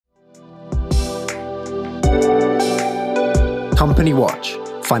Company Watch,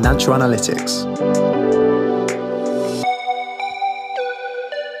 Financial Analytics.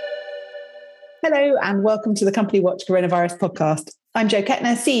 Hello and welcome to the Company Watch Coronavirus Podcast. I'm Jo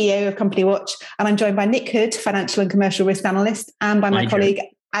Kettner, CEO of Company Watch, and I'm joined by Nick Hood, Financial and Commercial Risk Analyst, and by my colleague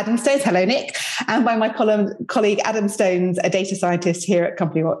Adam Stones. Hello, Nick. And by my colleague Adam Stones, a data scientist here at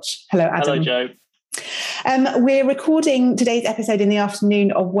Company Watch. Hello, Adam. Hello, Jo. We're recording today's episode in the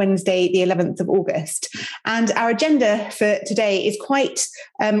afternoon of Wednesday, the 11th of August. And our agenda for today is quite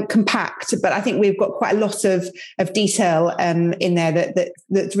compact, but I think we've got quite a lot of detail in there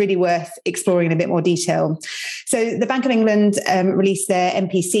that's really worth exploring in a bit more detail. So the Bank of England released their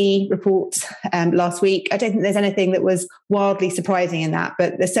MPC report last week. I don't think there's anything that was wildly surprising in that,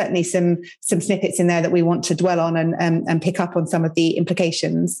 but there's certainly some snippets in there that we want to dwell on and pick up on some of the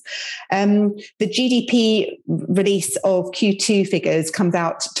implications. The GDP release of Q2 figures comes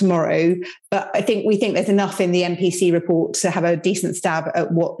out tomorrow, but we think there's enough in the MPC report to have a decent stab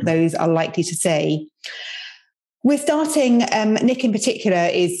at what those are likely to say. We're starting, Nick in particular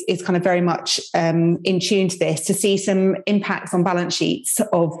is kind of very much in tune to this, to see some impacts on balance sheets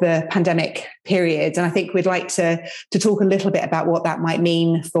of the pandemic period. And I think we'd like to talk a little bit about what that might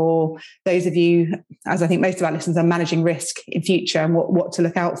mean for those of you, as I think most of our listeners are managing risk in future and what to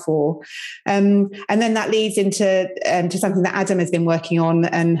look out for. And then that leads into to something that Adam has been working on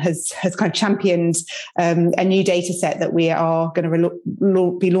and has kind of championed a new data set that we are going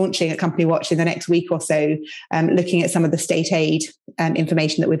to be launching at Company Watch in the next week or so, looking at some of the state aid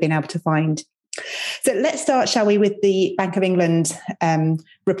information that we've been able to find. So let's start, shall we, with the Bank of England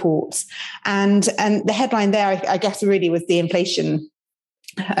reports. And the headline there, I guess, really was the inflation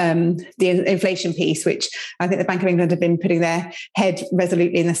piece, which I think the Bank of England have been putting their head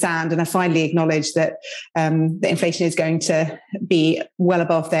resolutely in the sand and have finally acknowledged that the inflation is going to be well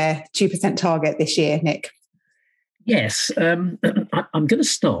above their 2% target this year, Nick. Yes, I'm going to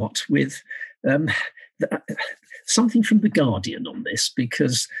start with something from The Guardian on this,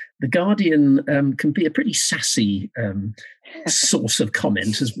 because The Guardian can be a pretty sassy source of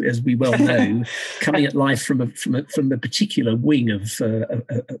comment, as we well know, coming at life from a particular wing of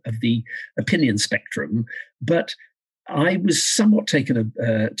the opinion spectrum. But I was somewhat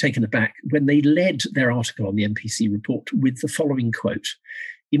taken aback when they led their article on the MPC report with the following quote: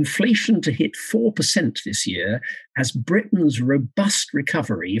 "Inflation to hit 4% this year as Britain's robust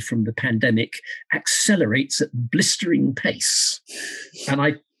recovery from the pandemic accelerates at blistering pace." And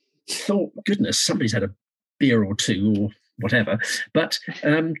I thought, goodness, somebody's had a beer or two or whatever. But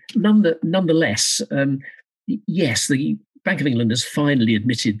nonetheless, yes, the Bank of England has finally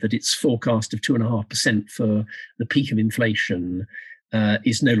admitted that its forecast of 2.5% for the peak of inflation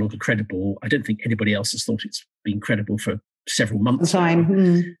is no longer credible. I don't think anybody else has thought it's been credible for several months now.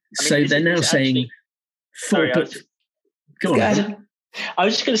 So they're now saying go on. I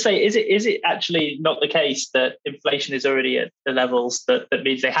was just going to say, is it actually not the case that inflation is already at the levels that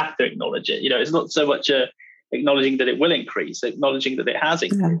means they have to acknowledge it? You know, it's not so much acknowledging that it will increase, acknowledging that it has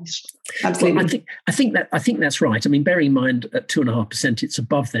increased. Absolutely. Well, I think that's right. I mean, bearing in mind at 2.5%, it's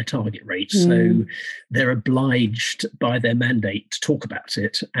above their target rate, so they're obliged by their mandate to talk about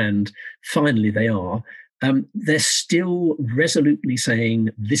it, and finally they are. They're still resolutely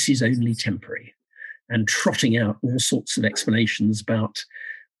saying this is only temporary and trotting out all sorts of explanations about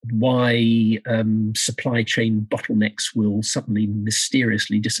why supply chain bottlenecks will suddenly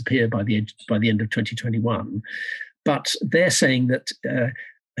mysteriously disappear by the end of 2021. But they're saying that,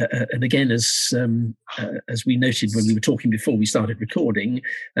 and again, as we noted when we were talking before we started recording,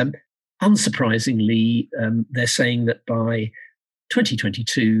 unsurprisingly, they're saying that by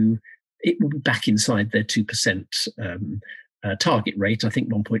 2022, it will be back inside their 2% target rate, I think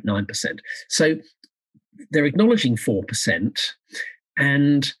 1.9%. So they're acknowledging 4%.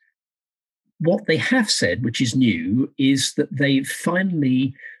 And what they have said, which is new, is that they've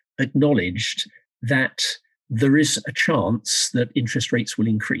finally acknowledged that there is a chance that interest rates will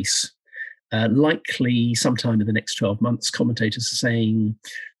increase. Likely sometime in the next 12 months, commentators are saying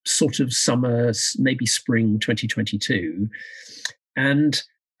sort of summer, maybe spring 2022. And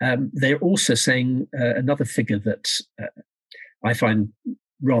they're also saying another figure that I find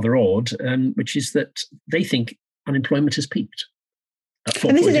rather odd, which is that they think unemployment has peaked.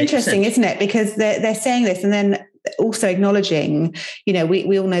 And this is interesting, isn't it? Because they're saying this and then also acknowledging, you know,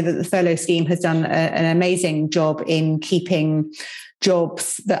 we all know that the furlough scheme has done an amazing job in keeping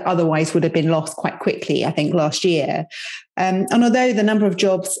jobs that otherwise would have been lost quite quickly, I think, last year. And although the number of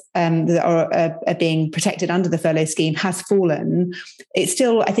jobs that are being protected under the furlough scheme has fallen, it's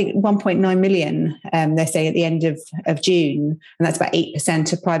still, I think, 1.9 million, they're saying, at the end of June. And that's about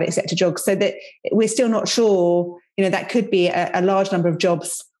 8% of private sector jobs. So that we're still not sure, that could be a large number of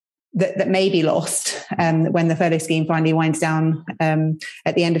jobs that may be lost when the furlough scheme finally winds down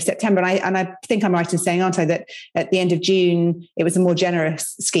at the end of September. And I think I'm right in saying, aren't I, that at the end of June, it was a more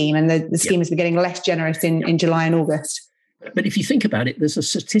generous scheme, and the scheme has been getting less generous in July and August. But if you think about it, there's a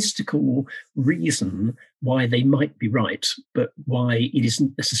statistical reason why they might be right, but why it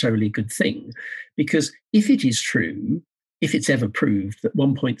isn't necessarily a good thing. Because if it is true, if it's ever proved that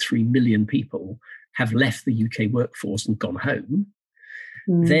 1.3 million people have left the UK workforce and gone home,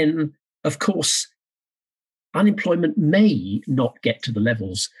 then, of course, unemployment may not get to the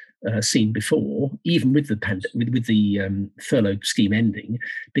levels seen before, even with the furlough scheme ending,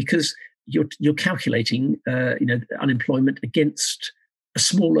 because you're calculating unemployment against a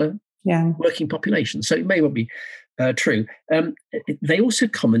smaller working population. So it may well be true. They also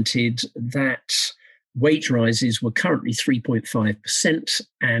commented that wage rises were currently 3.5%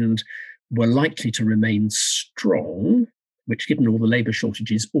 and were likely to remain strong, which, given all the labour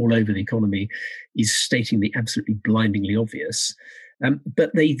shortages all over the economy, is stating the absolutely blindingly obvious.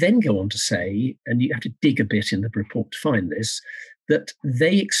 But they then go on to say, and you have to dig a bit in the report to find this, that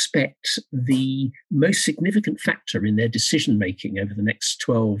they expect the most significant factor in their decision-making over the next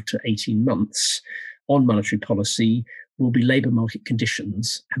 12 to 18 months on monetary policy will be labour market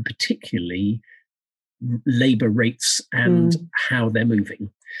conditions, and particularly labour rates and how they're moving.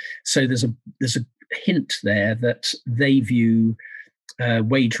 So there's a hint there that they view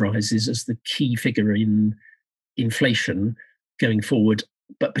wage rises as the key figure in inflation going forward,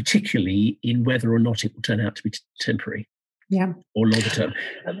 but particularly in whether or not it will turn out to be temporary, or longer term.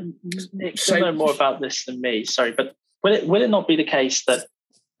 Nick, you'll know more about this than me. Sorry, but will it not be the case that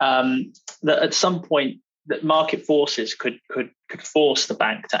that at some point that market forces could force the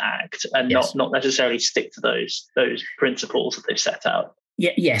bank to act and not necessarily stick to those principles that they've set out?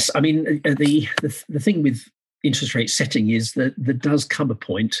 Yes. I mean, the thing with interest rate setting is that there does come a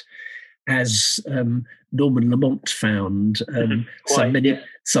point, as Norman Lamont found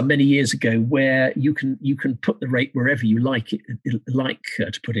some many years ago, where you can put the rate wherever you like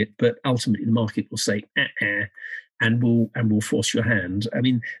to put it, but ultimately the market will say and will force your hand. I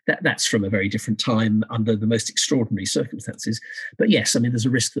mean, that's from a very different time under the most extraordinary circumstances. But yes, I mean, there's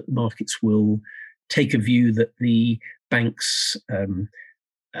a risk that the markets will take a view that the bank's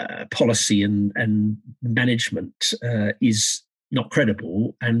policy and management is not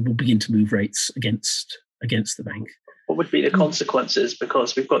credible and will begin to move rates against the bank. What would be the consequences?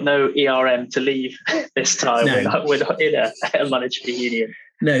 Because we've got no ERM to leave this time. No. We're not in a monetary union.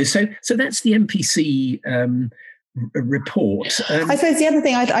 No, so that's the MPC report. I suppose the other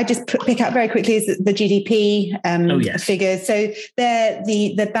thing I just pick out very quickly is the GDP figures. So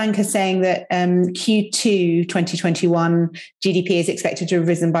the bank is saying that Q2 2021 GDP is expected to have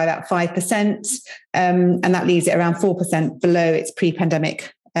risen by about 5%, and that leaves it around 4% below its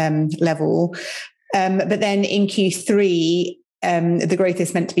pre-pandemic level. But then in Q3, the growth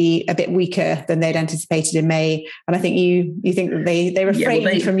is meant to be a bit weaker than they'd anticipated in May, and I think you think that they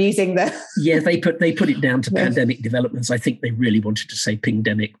refrained from using the they put it down to pandemic developments. I think they really wanted to say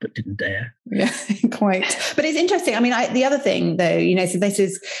pingdemic but didn't dare. Yeah, quite. But it's interesting. I mean, the other thing though, so this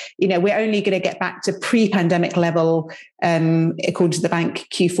is, we're only going to get back to pre-pandemic level according to the bank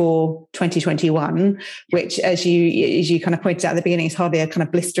Q4 2021, which as you kind of pointed out at the beginning is hardly a kind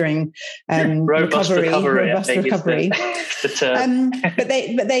of blistering robust recovery. But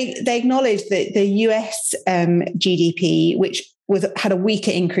they acknowledged that the US GDP, which had a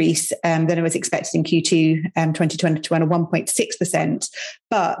weaker increase than it was expected in Q2 2021, 1.6%,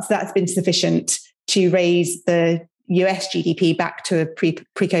 but that's been sufficient to raise the US GDP back to a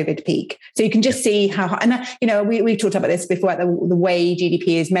pre-COVID peak. So you can just see how, and we've talked about this before, the way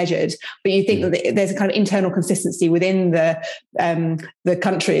GDP is measured, but you think that there's a kind of internal consistency within the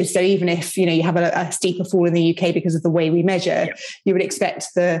countries. So even if, you have a steeper fall in the UK because of the way we measure, you would expect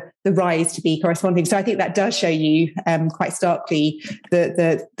the rise to be corresponding. So I think that does show you quite starkly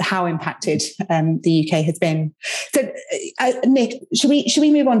the how impacted the UK has been. So Nick, should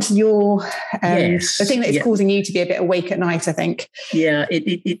we move on to your the thing that is causing you to be a bit awake at night, I think? Yeah,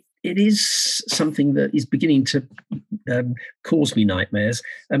 it is something that is beginning to cause me nightmares.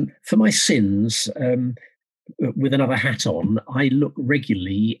 For my sins, with another hat on, I look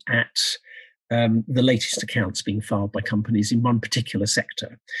regularly at the latest accounts being filed by companies in one particular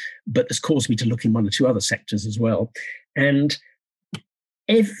sector, but has caused me to look in one or two other sectors as well. And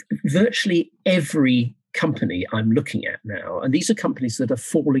virtually every company I'm looking at now, and these are companies that are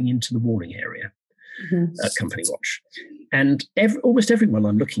falling into the warning area, Company Watch, and almost everyone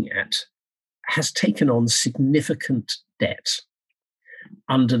I'm looking at has taken on significant debt.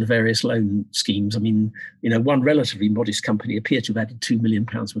 under the various loan schemes. I mean, one relatively modest company appeared to have added £2 million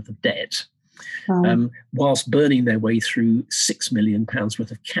worth of debt, whilst burning their way through £6 million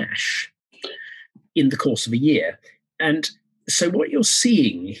worth of cash in the course of a year. And so what you're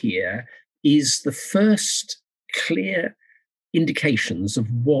seeing here is the first clear indications of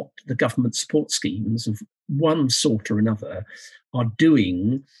what the government support schemes of one sort or another are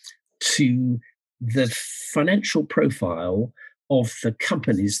doing to the financial profile of the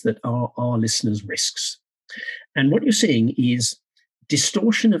companies that are our listeners' risks. And what you're seeing is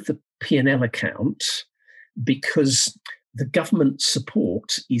distortion of the P&L account because the government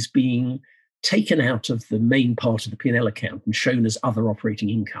support is being taken out of the main part of the P&L account and shown as other operating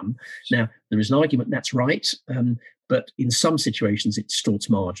income. Now, there is an argument that's right, but in some situations it distorts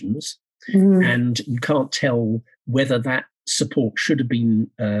margins, and you can't tell whether that support should have been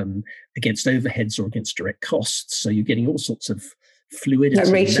against overheads or against direct costs. So you're getting all sorts of fluidity.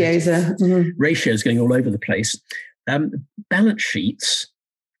 Like ratios going all over the place. Balance sheets,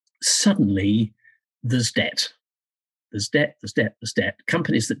 suddenly there's debt. There's debt.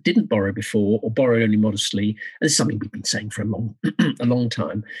 Companies that didn't borrow before or borrowed only modestly, and this is something we've been saying for a long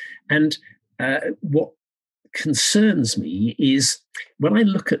time. And what concerns me is when I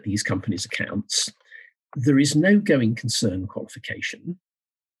look at these companies' accounts, there is no going concern qualification,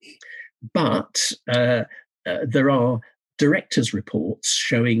 but there are directors' reports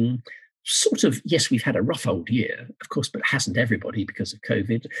showing sort of, yes, we've had a rough old year, of course, but hasn't everybody because of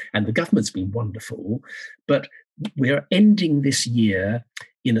COVID, and the government's been wonderful, but we're ending this year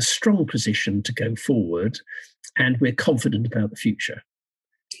in a strong position to go forward, and we're confident about the future.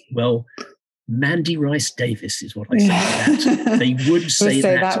 Well, Mandy Rice Davis is what I say to that. They would say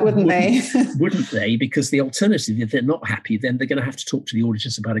that, wouldn't they? Wouldn't they? Because the alternative, if they're not happy, then they're going to have to talk to the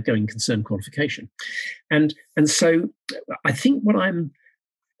auditors about a going concern qualification. And so I think what I'm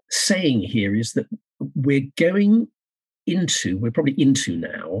saying here is that we're probably into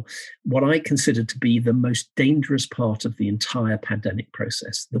now what I consider to be the most dangerous part of the entire pandemic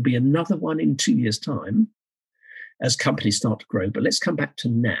process. There'll be another one in 2 years' time as companies start to grow. But let's come back to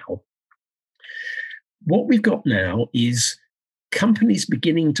now. What we've got now is companies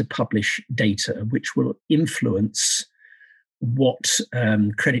beginning to publish data which will influence what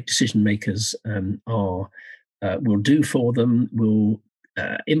credit decision makers will do for them, will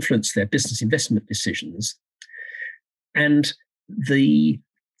influence their business investment decisions. And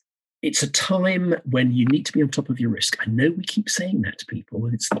it's a time when you need to be on top of your risk. I know we keep saying that to people,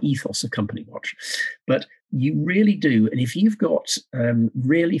 and it's the ethos of Company Watch, but you really do. And if you've got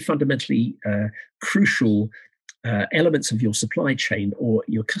really fundamentally crucial elements of your supply chain or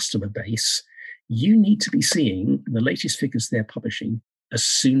your customer base, you need to be seeing the latest figures they're publishing as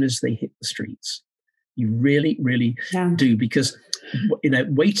soon as they hit the streets. You really, really do, because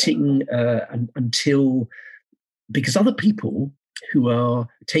waiting until, because other people who are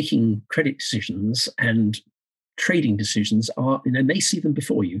taking credit decisions and trading decisions are, they see them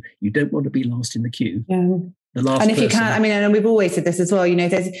before you. You don't want to be last in the queue. Yeah. The last and if person. You can, and we've always said this as well,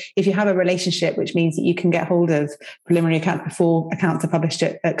 if you have a relationship, which means that you can get hold of preliminary accounts before accounts are published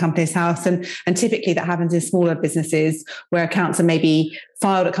at Companies House. And typically that happens in smaller businesses where accounts are maybe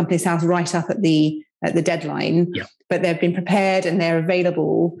filed at Companies House right up at the deadline, but they've been prepared and they're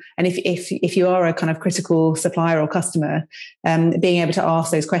available. And if you are a kind of critical supplier or customer, being able to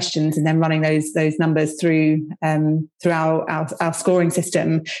ask those questions and then running those numbers through our scoring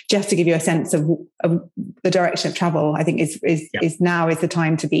system, just to give you a sense of the direction of travel, I think is now is the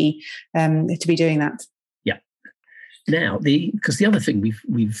time to be doing that. Now, because the other thing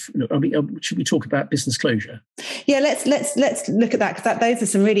should we talk about business closure? Yeah, let's look at that, because those are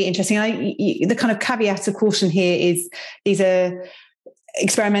some really interesting. The kind of caveat of caution here is these are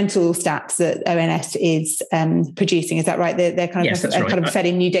experimental stats that ONS is producing. Is that right? They're kind of kind of a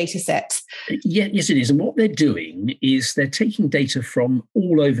fairly new data set. Yes, it is. And what they're doing is they're taking data from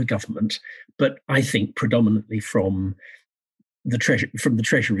all over government, but I think predominantly from the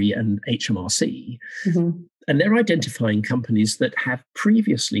Treasury and HMRC. Mm-hmm. And they're identifying companies that have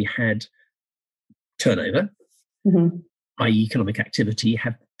previously had turnover, mm-hmm. i.e. economic activity,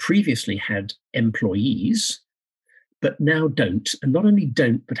 have previously had employees, but now don't. And not only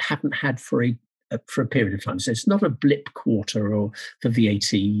don't, but haven't had for a period of time. So it's not a blip quarter or for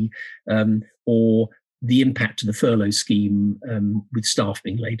VAT or the impact of the furlough scheme with staff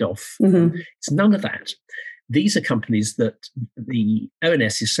being laid off. Mm-hmm. It's none of that. These are companies that the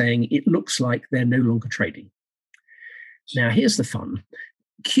ONS is saying it looks like they're no longer trading. Now, here's the fun.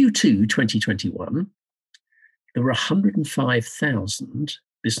 Q2 2021, there were 105,000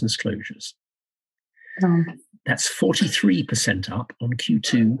 business closures. That's 43% up on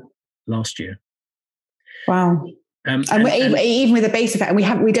Q2 last year. Wow. And even with the base effect,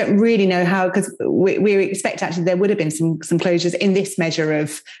 and we don't really know how, because we expect actually there would have been some closures in this measure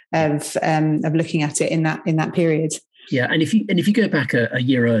of looking at it in that period. Yeah, and if you go back a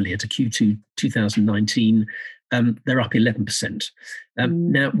year earlier to Q2 2019, they're up 11%.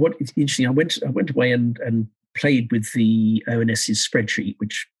 Now, what is interesting, I went away and played with the ONS's spreadsheet,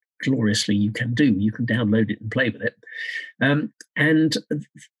 which gloriously you can do. You can download it and play with it, and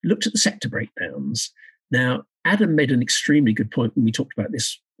looked at the sector breakdowns. Now, Adam made an extremely good point when we talked about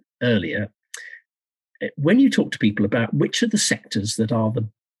this earlier. When you talk to people about which are the sectors that have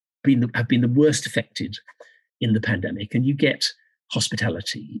been the worst affected in the pandemic, and you get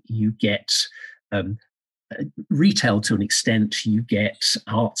hospitality, you get retail to an extent, you get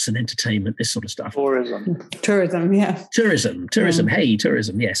arts and entertainment, this sort of stuff. Tourism, yeah. Tourism, hey,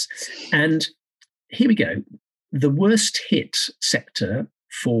 tourism, yes. And here we go. The worst hit sector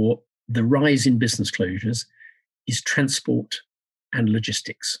for the rise in business closures is transport and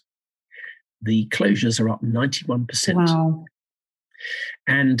logistics. The closures are up 91%. Wow.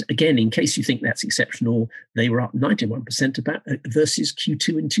 And again, in case you think that's exceptional, they were up 91% versus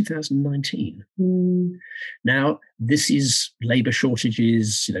Q2 in 2019. Now, this is labour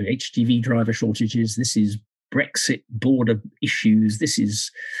shortages, HGV driver shortages. This is Brexit border issues. This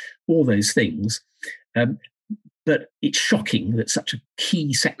is all those things. But it's shocking that such a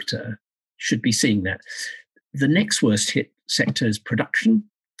key sector should be seeing that. The next worst hit sector is production,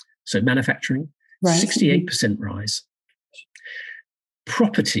 so manufacturing, right. 68% rise.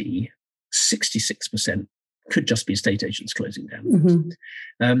 Property, 66%, could just be estate agents closing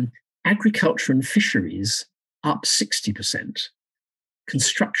down. Agriculture and fisheries, up 60%.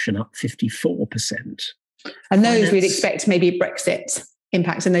 Construction, up 54%. And those we'd expect maybe Brexit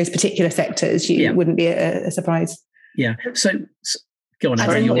impacts in those particular sectors. Wouldn't be a surprise. Yeah. So go on,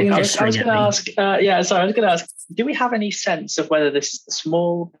 Aaron. I was going to ask, do we have any sense of whether this is the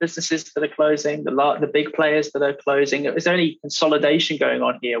small businesses that are closing, the big players that are closing? Is there any consolidation going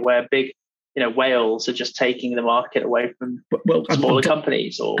on here where big, whales are just taking the market away from smaller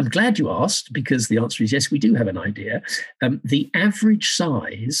companies? Or I'm glad you asked, because the answer is yes, we do have an idea. The average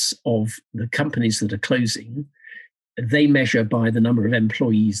size of the companies that are closing, they measure by the number of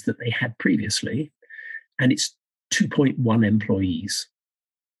employees that they had previously, and it's 2.1 employees.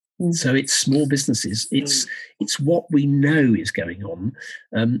 So it's small businesses. It's what we know is going on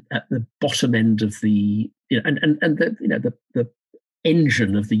at the bottom end of the the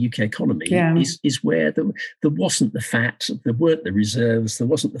engine of the UK economy is where there wasn't the fat, there weren't the reserves, there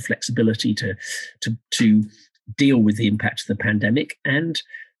wasn't the flexibility to deal with the impact of the pandemic, and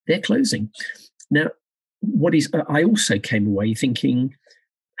they're closing. Now, I also came away thinking,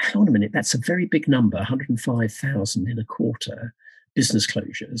 hang on a minute, that's a very big number, 105,000 in a quarter business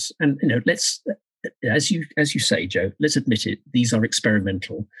closures. And let's, as you say, Joe, let's admit it, these are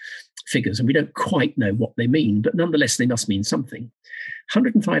experimental figures and we don't quite know what they mean, but nonetheless they must mean something.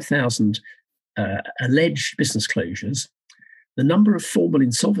 105,000 alleged business closures. The number of formal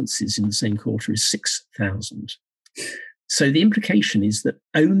insolvencies in the same quarter is 6,000. So the implication is that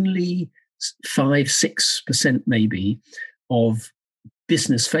only 5-6% maybe of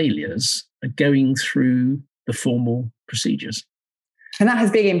business failures are going through the formal procedures. And that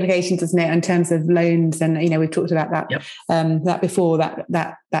has big implications, doesn't it, in terms of loans? And we've talked about that that before.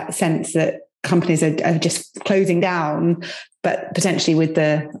 That sense that companies are just closing down, but potentially with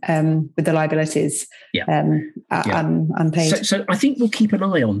the liabilities unpaid. So I think we'll keep an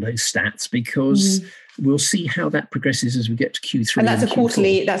eye on those stats, because we'll see how that progresses as we get to Q3. And that's a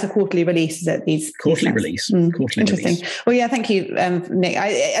quarterly. That's a quarterly release. Is that these quarterly release? Quarterly interesting. Release. Well, yeah, thank you, Nick.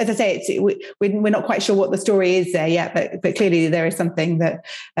 As I say, we're not quite sure what the story is there yet, but clearly there is something that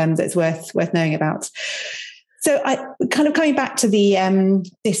that's worth knowing about. So, I kind of coming back to the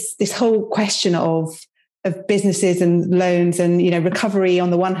this whole question of businesses and loans and recovery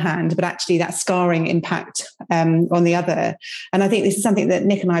on the one hand, but actually that scarring impact on the other. And I think this is something that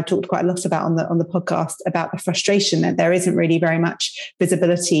Nick and I have talked quite a lot about on the podcast, about the frustration that there isn't really very much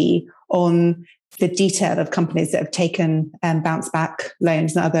visibility on the detail of companies that have taken bounce back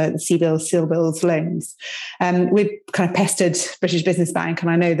loans and other CBILS loans. We've kind of pestered British Business Bank,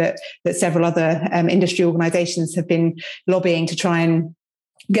 and I know that several other industry organisations have been lobbying to try and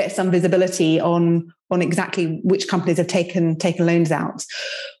get some visibility on exactly which companies have taken loans out.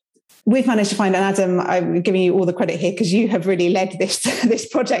 We've managed to find, and Adam, I'm giving you all the credit here because you have really led this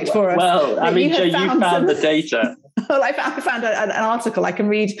project for us. Well, I mean, Joe, you found the data. Well, I found an article. I can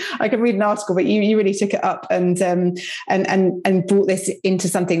read an article, but you really took it up and brought this into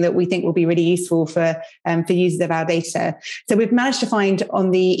something that we think will be really useful for users of our data. So we've managed to find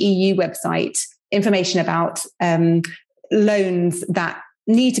on the EU website information about loans that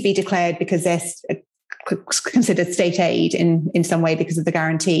need to be declared because they're considered state aid in some way because of the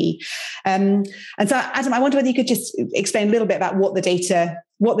guarantee. And so, Adam, I wonder whether you could just explain a little bit about what the data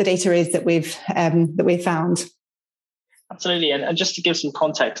is that we've found. Absolutely, and just to give some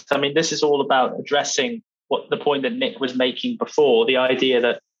context, I mean, this is all about addressing what the point that Nick was making before, the idea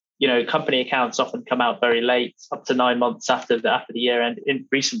that, you know, company accounts often come out very late, up to 9 months after the year end. In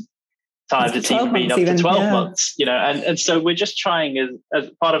recent times, it's even been up to 12 months, you know, and so we're just trying as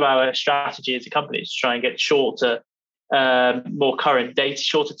part of our strategy as a company to try and get shorter term, more current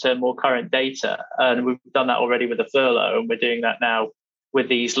data. And we've done that already with the furlough, and we're doing that now with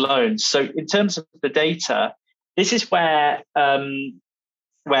these loans. So in terms of the data, this is where the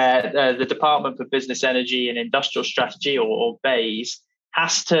Department for Business, Energy and Industrial Strategy, or BEIS,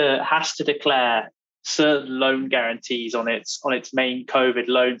 has to declare certain loan guarantees on its main COVID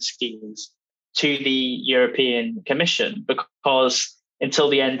loan schemes to the European Commission, because until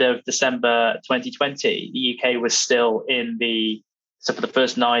the end of December 2020, the UK was still so for the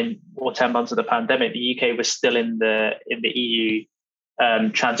first 9 or 10 months of the pandemic, the UK was still in the EU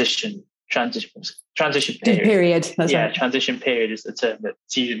transition period. Right. Transition period is the term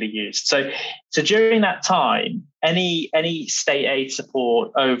that's usually used. So during that time, any state aid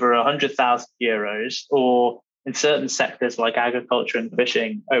support over €100,000, or in certain sectors like agriculture and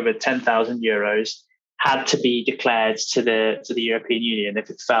fishing over €10,000, had to be declared to the European Union if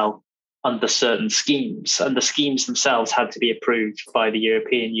it fell under certain schemes, and the schemes themselves had to be approved by the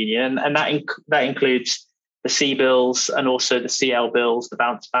European Union, and that includes the CBILS and also the CL bills, the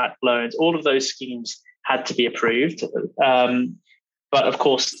bounce back loans. All of those schemes had to be approved. But of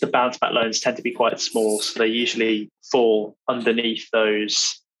course, the bounce back loans tend to be quite small, so they usually fall underneath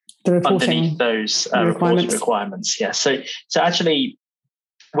those reporting requirements. Yeah. So actually,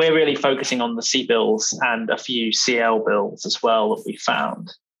 we're really focusing on the CBILS and a few CL bills as well that we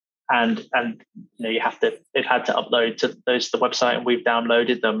found. And you know, they've had to upload to the website, and we've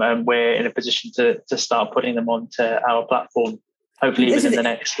downloaded them, and we're in a position to start putting them onto our platform, hopefully within the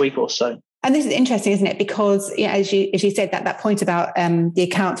next week or so. And this is interesting, isn't it? Because as you said, that point about the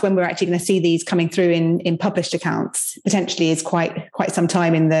accounts, when we're actually going to see these coming through in published accounts, potentially is quite some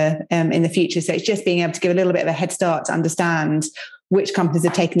time in the future. So it's just being able to give a little bit of a head start to understand which companies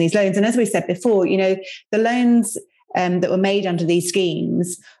have taken these loans. And as we said before, you know, the loans that were made under these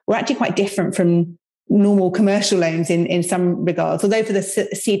schemes were actually quite different from normal commercial loans in some regards. Although for the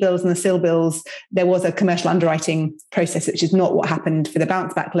CBILS and the CIL bills, there was a commercial underwriting process, which is not what happened for the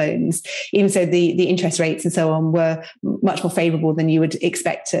bounce back loans. Even so, the interest rates and so on were much more favourable than you would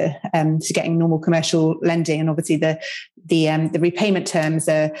expect to getting normal commercial lending. And obviously the repayment terms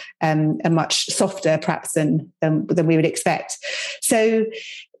are much softer perhaps than we would expect. So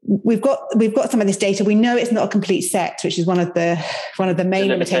we've got some of this data. We know it's not a complete set, which is one of the main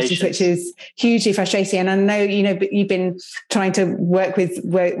limitations, which is hugely frustrating. And I know, you know, but you've been trying to work with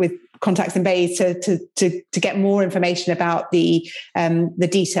contacts in BEIS to get more information about the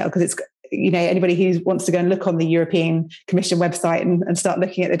detail, because it's, you know, anybody who wants to go and look on the European Commission website and start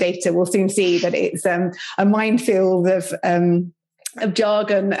looking at the data will soon see that it's a minefield of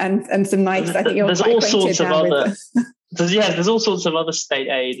jargon and some nice. I think there's all sorts of other. There's all sorts of other state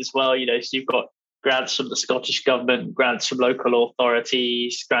aid as well. You know, so you've got grants from the Scottish government, grants from local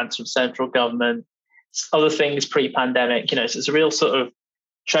authorities, grants from central government, other things pre-pandemic. You know, so it's a real sort of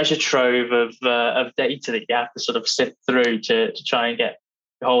treasure trove of data that you have to sort of sift through to try and get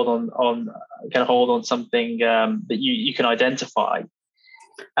a hold on something that you can identify.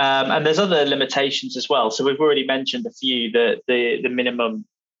 And there's other limitations as well. So we've already mentioned a few. The minimum,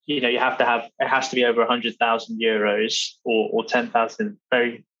 you know, it has to be over €100,000 or 10,000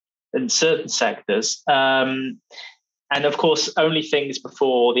 in certain sectors. And of course, only things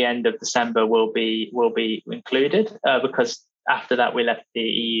before the end of December will be included, because after that we left the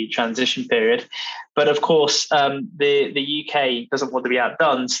EU transition period. But of course, the UK doesn't want to be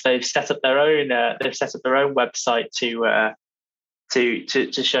outdone, so they've set up their own website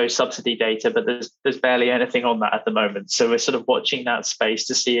to show subsidy data, but there's barely anything on that at the moment. So we're sort of watching that space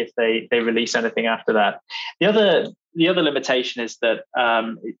to see if they release anything after that. The other limitation is that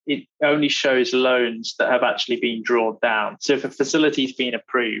it only shows loans that have actually been drawn down. So if a facility's been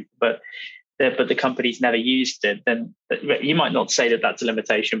approved, but the company's never used it, then you might not say that that's a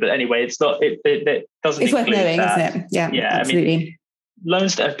limitation. But anyway, it's not. It doesn't. It's worth knowing, isn't it? Yeah, absolutely. I mean,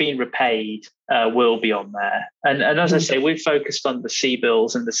 loans that have been repaid will be on there. And as I say, we've focused on the C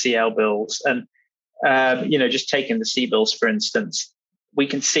bills and the CL bills. And, just taking the C bills, for instance, we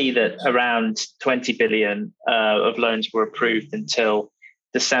can see that around 20 billion of loans were approved until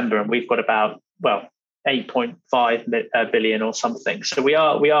December. And we've got about, 8.5 billion or something. So we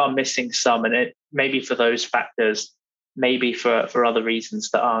are missing some, and it maybe for those factors, maybe for other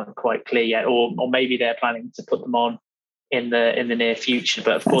reasons that aren't quite clear yet, or maybe they're planning to put them on in the near future.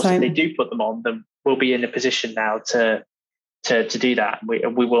 But of course, if they do put them on, then we'll be in a position now to do that.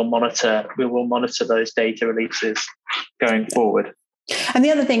 We will monitor those data releases going forward. And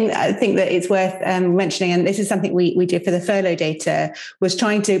the other thing I think that it's worth mentioning, and this is something we did for the furlough data, was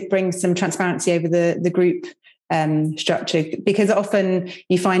trying to bring some transparency over the group structure, because often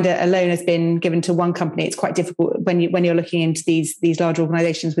you find a loan has been given to one company. It's quite difficult when you're looking into these large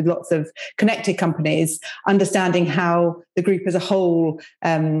organizations with lots of connected companies, understanding how the group as a whole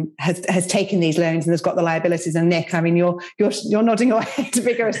has taken these loans and has got the liabilities. And Nick, I mean, you're nodding your head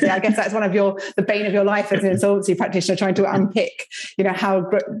vigorously. I guess that's one of the bane of your life as an insolvency practitioner, trying to unpick, how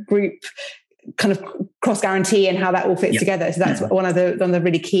group kind of cross guarantee and how that all fits together. So that's one of the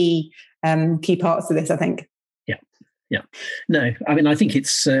really key parts of this, I think. Yeah, no, I mean, I think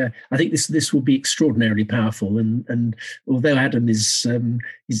it's. I think this will be extraordinarily powerful, and although Adam is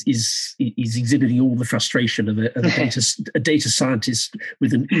exhibiting all the frustration of a data scientist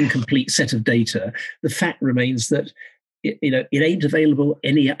with an incomplete set of data, the fact remains that it ain't available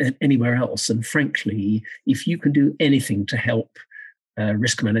anywhere else. And frankly, if you can do anything to help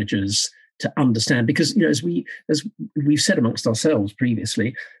risk managers to understand, because as we've said amongst ourselves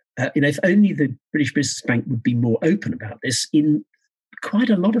previously. If only the British Business Bank would be more open about this. In quite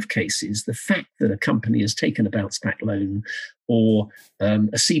a lot of cases, the fact that a company has taken a bounce back loan or a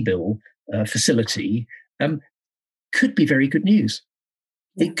CBIL facility could be very good news.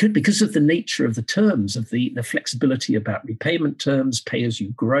 It could, because of the nature of the terms, of the flexibility about repayment terms, pay as you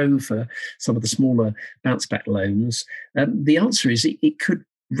grow for some of the smaller bounce back loans. The answer is it could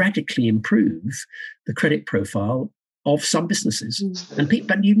radically improve the credit profile of some businesses,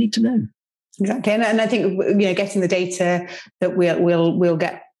 and you need to know. Exactly, and I think getting the data that we'll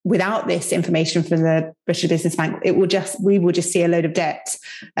get without this information from the British Business Bank, we will just see a load of debt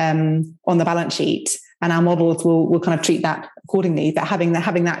on the balance sheet, and our models will kind of treat that accordingly. But having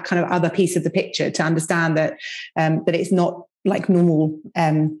that kind of other piece of the picture to understand that it's not like normal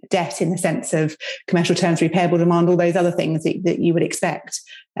debt in the sense of commercial terms, repayable demand, all those other things that you would expect,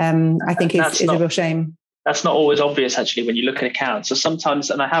 I think is a real shame. That's not always obvious, actually, when you look at accounts. So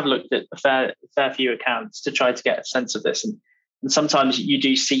sometimes, and I have looked at a fair few accounts to try to get a sense of this, and sometimes you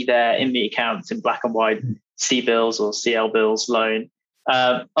do see there in the accounts in black and white C bills or CL bills loan.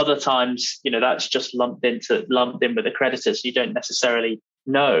 Other times, that's just lumped in with the creditors. You don't necessarily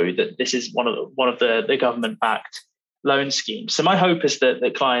know that this is one of the government-backed loan schemes. So my hope is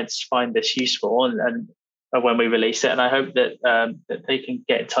that clients find this useful and when we release it, and I hope that they can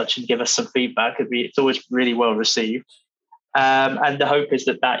get in touch and give us some feedback. It's always really well received, and the hope is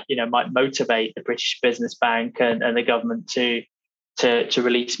that might motivate the British Business Bank and the government to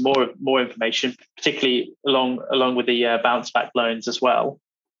release more information, particularly along with the bounce back loans as well.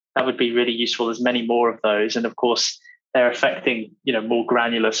 That would be really useful. There's many more of those, and of course they're affecting more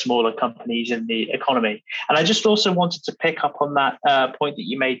granular, smaller companies in the economy. And I just also wanted to pick up on that point that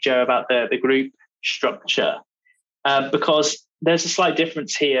you made, Joe, about the group structure, because there's a slight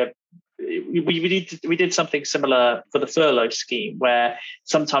difference here. We did something similar for the furlough scheme, where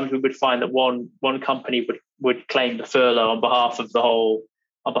sometimes we would find that one company would claim the furlough on behalf of the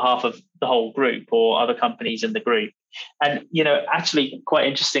whole group or other companies in the group. And actually, quite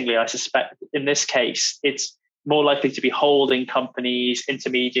interestingly, I suspect in this case it's more likely to be holding companies,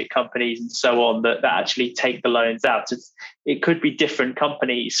 intermediate companies, and so on that actually take the loans out. It could be different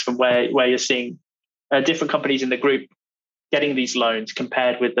companies from where you're seeing different companies in the group getting these loans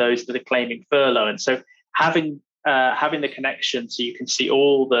compared with those that are claiming furlough. And so having the connection, so you can see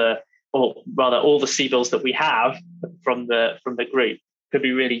all the CBILs that we have from the group, could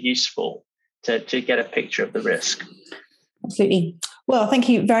be really useful to get a picture of the risk. Absolutely. Well, thank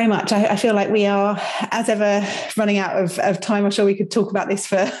you very much. I feel like we are, as ever, running out of time. I'm sure we could talk about this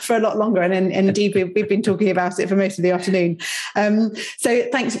for a lot longer. And indeed, we've been talking about it for most of the afternoon. So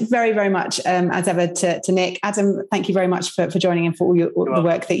thanks very, very much, as ever, to Nick. Adam, thank you very much for joining and for all the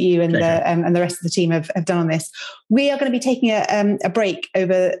work that you and the rest of the team have done on this. We are going to be taking a break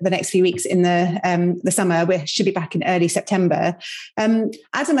over the next few weeks in the summer. We should be back in early September. Adam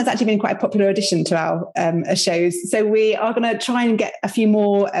has actually been quite a popular addition to our shows, so we are going to try and get a few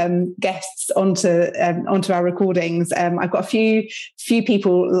more guests onto our recordings. I've got a few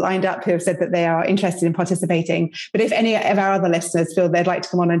people lined up who have said that they are interested in participating. But if any of our other listeners feel they'd like to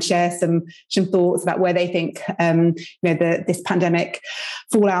come on and share some thoughts about where they think this pandemic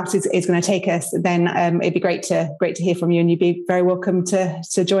fallout is going to take us, then it'd be great to hear from you, and you'd be very welcome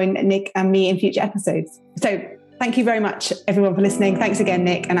to join Nick and me in future episodes. So thank you very much, everyone, for listening. Thanks again,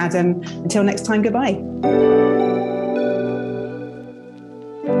 Nick and Adam. Until next time, goodbye.